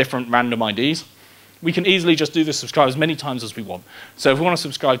 100 different random IDs. We can easily just do this subscribe as many times as we want. So if we want to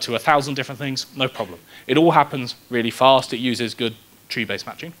subscribe to 1,000 different things, no problem. It all happens really fast. It uses good tree-based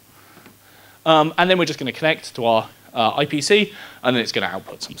matching. And then we're just going to connect to our IPC, and then it's going to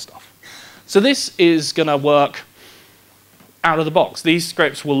output some stuff. So this is going to work out of the box. These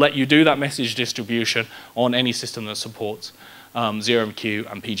scripts will let you do that message distribution on any system that supports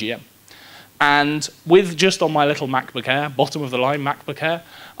ZeroMQ and PGM. And with just on my little MacBook Air, bottom of the line MacBook Air,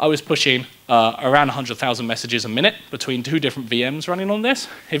 I was pushing around 100,000 messages a minute between 2 different VMs running on this.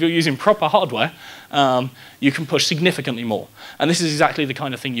 If you're using proper hardware, you can push significantly more. And this is exactly the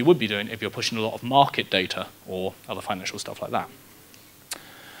kind of thing you would be doing if you're pushing a lot of market data or other financial stuff like that.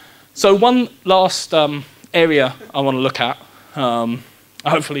 So one last area I want to look at,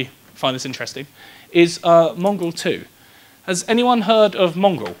 hopefully find this interesting, is Mongrel 2. Has anyone heard of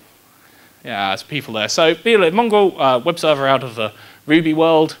Mongrel? Yeah, there's people there. So Mongrel, web server out of the Ruby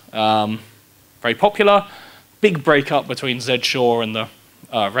world, very popular. Big breakup between Zed Shaw and the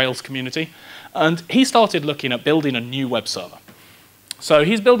Rails community. And he started looking at building a new web server. So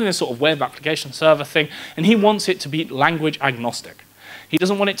he's building this sort of web application server thing, and he wants it to be language agnostic. He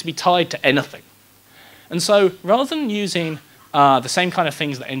doesn't want it to be tied to anything. And so rather than using the same kind of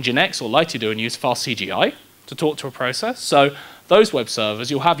things that Nginx or Lighty do and use fast CGI to talk to a process, so those web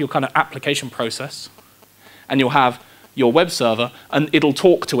servers, you'll have your kind of application process, and you'll have your web server, and it'll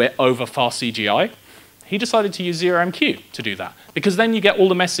talk to it over fast CGI. He decided to use ZeroMQ to do that, because then you get all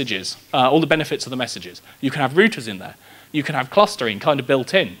the messages, all the benefits of the messages. You can have routers in there. You can have clustering kind of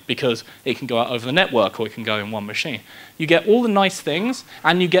built in, because it can go out over the network, or it can go in one machine. You get all the nice things,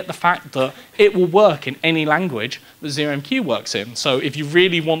 and you get the fact that it will work in any language that ZeroMQ works in. So if you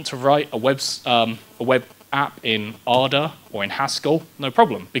really want to write a web app in Ada or in Haskell, no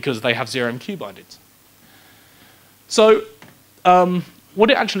problem, because they have ZeroMQ bindings. So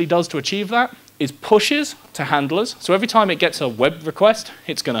what it actually does to achieve that is pushes to handlers. So every time it gets a web request,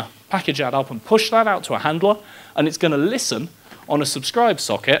 it's going to package that up and push that out to a handler, and it's going to listen on a subscribe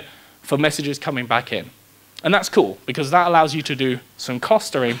socket for messages coming back in. And that's cool, because that allows you to do some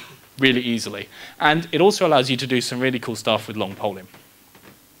clustering really easily. And it also allows you to do some really cool stuff with long polling.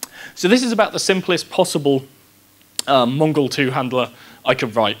 So this is about the simplest possible Mongrel 2 handler I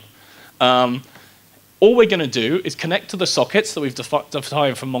could write. All we're going to do is connect to the sockets that we've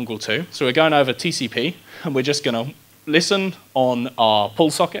defined from Mongrel 2. So we're going over TCP, and we're just going to listen on our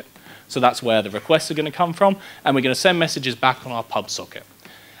pull socket. So that's where the requests are going to come from, and we're going to send messages back on our pub socket.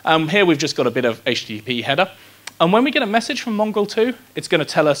 Here we've just got a bit of HTTP header. And when we get a message from Mongrel 2, it's going to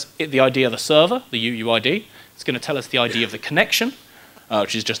tell us the ID of the server, the UUID. It's going to tell us the ID of the connection,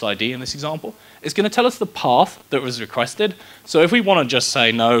 which is just ID in this example. It's going to tell us the path that was requested. So if we want to just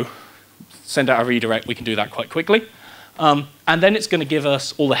say no, send out a redirect, we can do that quite quickly. And then it's going to give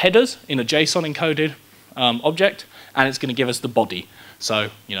us all the headers in a JSON encoded object, and it's going to give us the body. So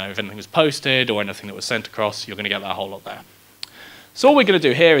if anything was posted or anything that was sent across, you're going to get that whole lot there. So all we're going to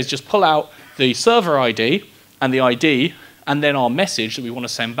do here is just pull out the server ID and the ID, and then our message that we want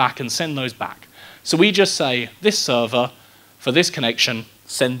to send back, and send those back. So we just say, this server, for this connection,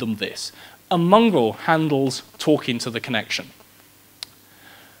 send them this. And Mongrel handles talking to the connection.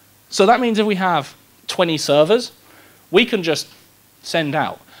 So that means if we have 20 servers, we can just send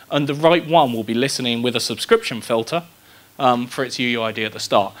out, and the right one will be listening with a subscription filter for its UUID at the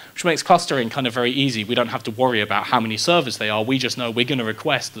start, which makes clustering kind of very easy. We don't have to worry about how many servers they are. We just know we're going to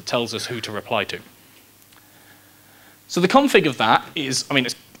request that tells us who to reply to. So the config of that is,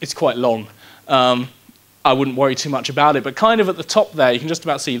 it's quite long. I wouldn't worry too much about it, but kind of at the top there, you can just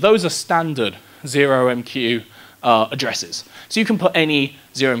about see those are standard ZeroMQ addresses. So you can put any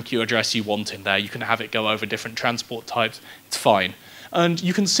ZeroMQ address you want in there. You can have it go over different transport types. It's fine. And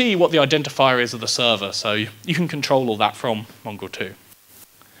you can see what the identifier is of the server, so you can control all that from Mongrel 2.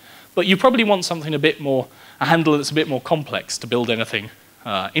 But you probably want something a handler that's a bit more complex to build anything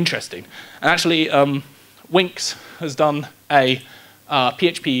interesting. And actually, Winx has done a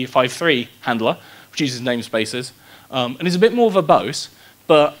PHP 5.3 handler, which uses namespaces, and is a bit more verbose,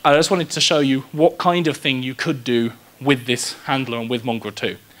 but I just wanted to show you what kind of thing you could do with this handler and with Mongrel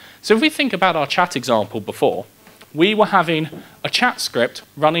 2. So if we think about our chat example before, we were having a chat script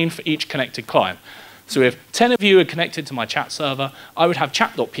running for each connected client. So if 10 of you are connected to my chat server, I would have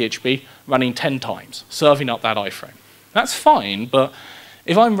chat.php running 10 times, serving up that iframe. That's fine, but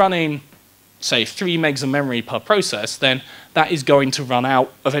if I'm running, say, 3 megs of memory per process, then that is going to run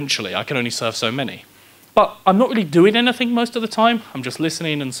out eventually. I can only serve so many. But I'm not really doing anything most of the time. I'm just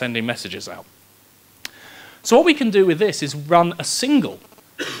listening and sending messages out. So what we can do with this is run a single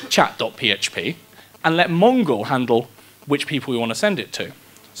chat.php, and let Mongo handle which people we want to send it to.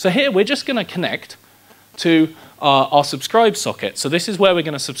 So here we're just going to connect to our subscribe socket. So this is where we're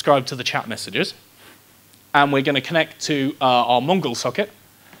going to subscribe to the chat messages. And we're going to connect to our Mongo socket.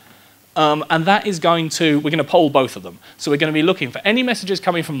 And that is we're going to poll both of them. So we're going to be looking for any messages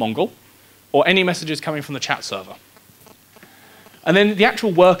coming from Mongo or any messages coming from the chat server. And then the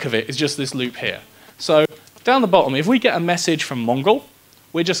actual work of it is just this loop here. So down the bottom, if we get a message from Mongo,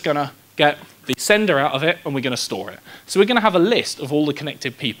 we're just going to get the sender out of it, and we're going to store it. So we're going to have a list of all the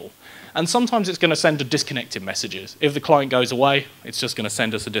connected people. And sometimes it's going to send a disconnected messages. If the client goes away, it's just going to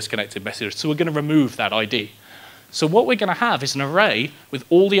send us a disconnected message. So we're going to remove that ID. So what we're going to have is an array with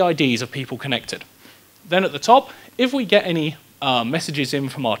all the IDs of people connected. Then at the top, if we get any messages in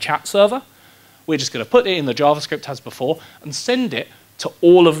from our chat server, we're just going to put it in the JavaScript as before and send it to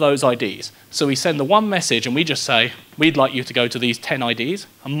all of those IDs. So we send the one message and we just say, we'd like you to go to these 10 IDs,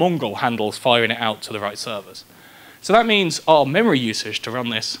 and Mongo handles firing it out to the right servers. So that means our memory usage to run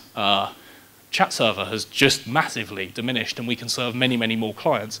this chat server has just massively diminished, and we can serve many, many more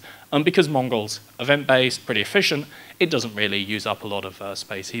clients. And because Mongo's event-based, pretty efficient, it doesn't really use up a lot of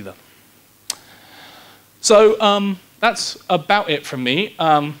space either. So that's about it from me.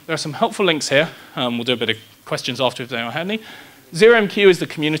 There are some helpful links here. We'll do a bit of questions after if anyone had any. ZeroMQ is the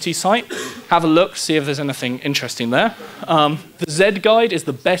community site. Have a look, see if there's anything interesting there. The Z guide is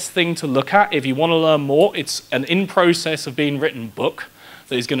the best thing to look at if you want to learn more. It's an in-process of being written book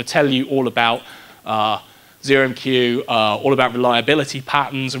that is going to tell you all about ZeroMQ, all about reliability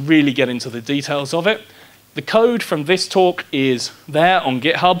patterns, and really get into the details of it. The code from this talk is there on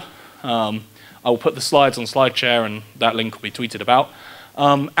GitHub. I will put the slides on SlideShare, and that link will be tweeted about.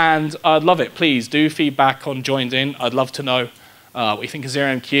 And I'd love it. Please do feedback on joined in. I'd love to know what you think of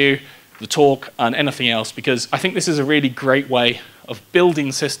ZeroMQ, the talk, and anything else, because I think this is a really great way of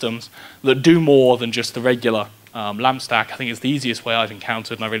building systems that do more than just the regular LAMP stack. I think it's the easiest way I've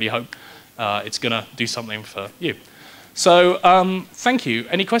encountered, and I really hope it's going to do something for you. So thank you.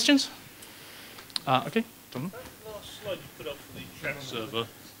 Any questions? Okay. The last slide you put up for the chat server.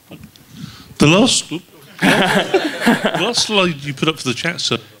 The last slide you put up for the chat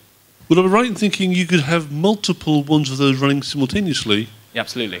server. Would I be right in thinking you could have multiple ones of those running simultaneously? Yeah,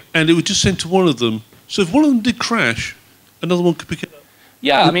 absolutely. And it would just send to one of them. So if one of them did crash, another one could pick it up.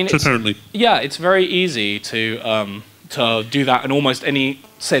 Yeah, I mean, it's very easy to do that in almost any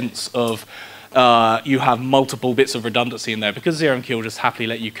sense of you have multiple bits of redundancy in there, because ZeroMQ will just happily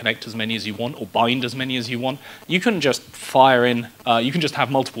let you connect as many as you want or bind as many as you want. You can just fire in, you can just have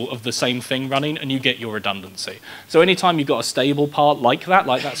multiple of the same thing running and you get your redundancy. So anytime you've got a stable part like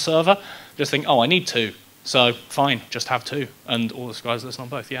that server, just think, oh, I need two. So fine, just have two. And all the guys listen on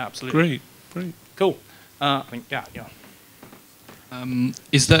both. Yeah, absolutely. Great. Cool. I think, yeah.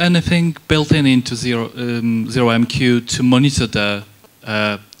 Is there anything built into ZeroMQ to monitor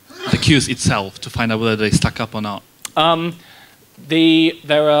the queues itself to find out whether they stack up or not?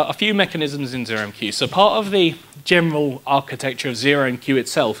 There are a few mechanisms in ZeroMQ. So part of the general architecture of ZeroMQ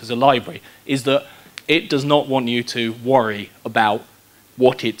itself as a library is that it does not want you to worry about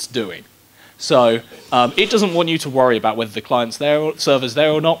what it's doing. So it doesn't want you to worry about whether the client's there or server's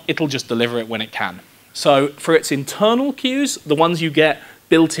there or not. It'll just deliver it when it can. So for its internal queues, the ones you get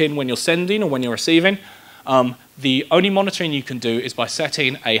built in when you're sending or when you're receiving, the only monitoring you can do is by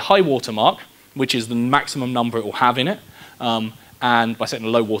setting a high watermark, which is the maximum number it will have in it, and by setting a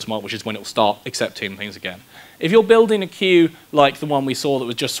low watermark, which is when it will start accepting things again. If you're building a queue like the one we saw that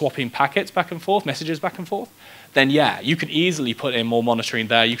was just swapping packets back and forth, messages back and forth, then yeah, you can easily put in more monitoring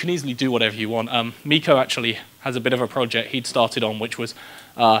there. You can easily do whatever you want. Miko actually has a bit of a project he'd started on, which was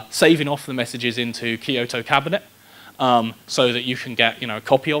saving off the messages into Kyoto Cabinet so that you can get a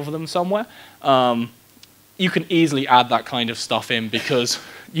copy of them somewhere. You can easily add that kind of stuff in because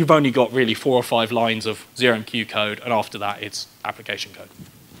you've only got really 4 or 5 lines of ZeroMQ code, and after that it's application code.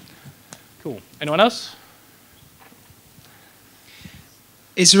 Cool. Anyone else?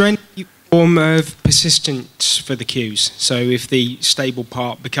 Is there any form of persistence for the queues? So if the stable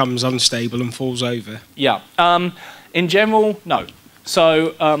part becomes unstable and falls over? Yeah. In general, no.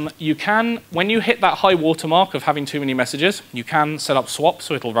 So you can, when you hit that high watermark of having too many messages, you can set up swaps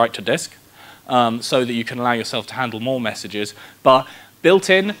so it'll write to disk so that you can allow yourself to handle more messages. But built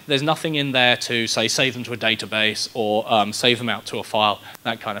in, there's nothing in there to, say, save them to a database or save them out to a file,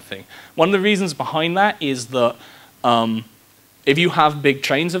 that kind of thing. One of the reasons behind that is that if you have big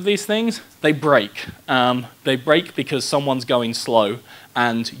chains of these things, they break. They break because someone's going slow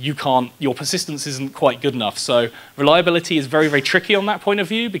and you can't, your persistence isn't quite good enough. So reliability is very, very tricky on that point of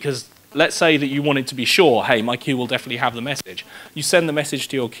view because let's say that you wanted to be sure, hey, my queue will definitely have the message. You send the message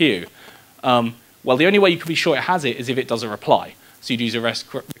to your queue. Well, the only way you can be sure it has it is if it does a reply. So you'd use a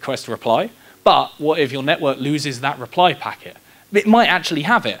request to reply. But what if your network loses that reply packet? It might actually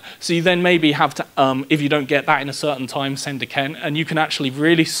have it. So you then maybe have to, if you don't get that in a certain time, send again, and you can actually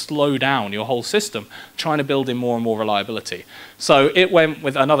really slow down your whole system, trying to build in more and more reliability. So it went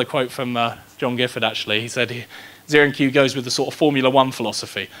with another quote from John Gifford, actually. He said, ZeroMQ goes with the sort of Formula One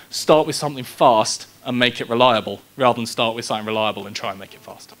philosophy. Start with something fast and make it reliable, rather than start with something reliable and try and make it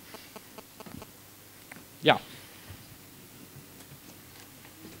fast. Yeah.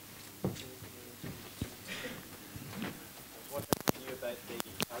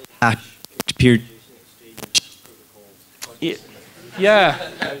 Yeah.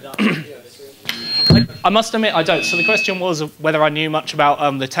 I must admit I don't. So the question was whether I knew much about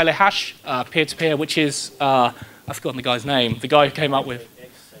the telehash peer-to-peer, which is, I've forgotten the guy's name, the guy who came up with,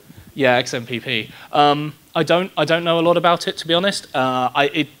 yeah, XMPP. I don't know a lot about it, to be honest.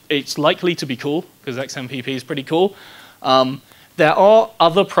 It's likely to be cool, because XMPP is pretty cool. There are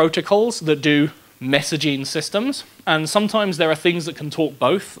other protocols that do messaging systems, and sometimes there are things that can talk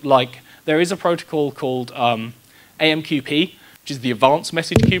both. Like, there is a protocol called AMQP, which is the Advanced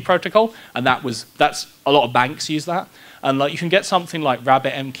Message Queue Protocol, and that's a lot of banks use that. And like, you can get something like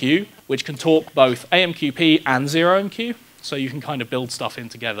RabbitMQ, which can talk both AMQP and ZeroMQ, so you can kind of build stuff in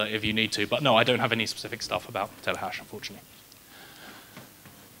together if you need to. But no, I don't have any specific stuff about telehash, unfortunately.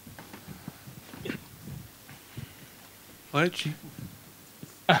 I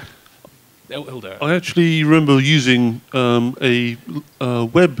actually remember using a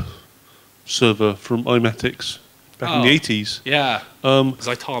web server from iMatics back in the 80s. Yeah,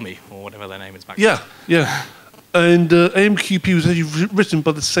 Zaitami, or whatever their name is back then. Yeah. And AMQP was actually written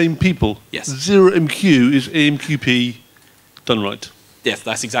by the same people. Yes. ZeroMQ is AMQP done right. Yes,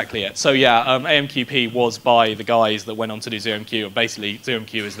 that's exactly it. So yeah, AMQP was by the guys that went on to do ZeroMQ. Basically,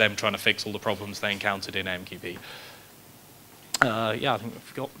 ZeroMQ is them trying to fix all the problems they encountered in AMQP. Yeah, I think I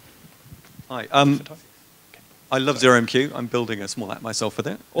forgot. Hi. I love ZeroMQ. I'm building a small app myself with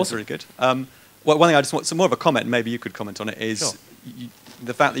it. Awesome. It's very good. Well, one thing I just want, some more of a comment, maybe you could comment on it, is sure.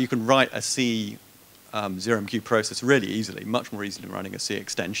 The fact that you can write a C ZeroMQ process really easily, much more easily than running a C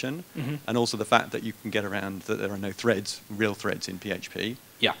extension, and also the fact that you can get around that there are no threads, real threads in PHP.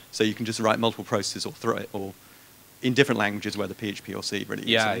 Yeah. So you can just write multiple processes or in different languages, whether PHP or C, really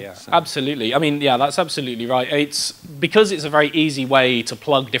easily. Yeah, so. Absolutely. I mean, yeah, that's absolutely right. It's because it's a very easy way to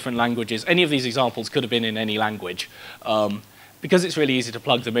plug different languages. Any of these examples could have been in any language. Because it's really easy to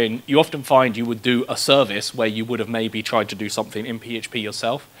plug them in, you often find you would do a service where you would have maybe tried to do something in PHP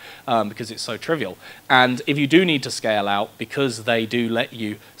yourself because it's so trivial. And if you do need to scale out, because they do let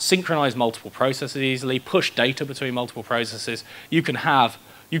you synchronize multiple processes easily, push data between multiple processes, you can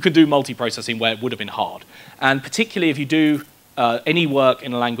do multiprocessing where it would have been hard. And particularly if you do any work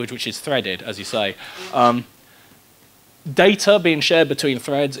in a language which is threaded, as you say, data being shared between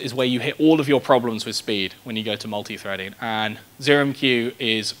threads is where you hit all of your problems with speed when you go to multi-threading. And ZeroMQ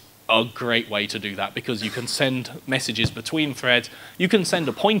is a great way to do that because you can send messages between threads. You can send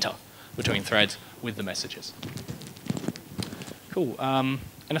a pointer between threads with the messages. Cool.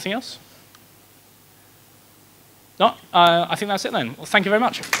 Anything else? No? I think that's it then. Well, thank you very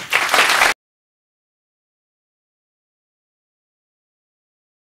much.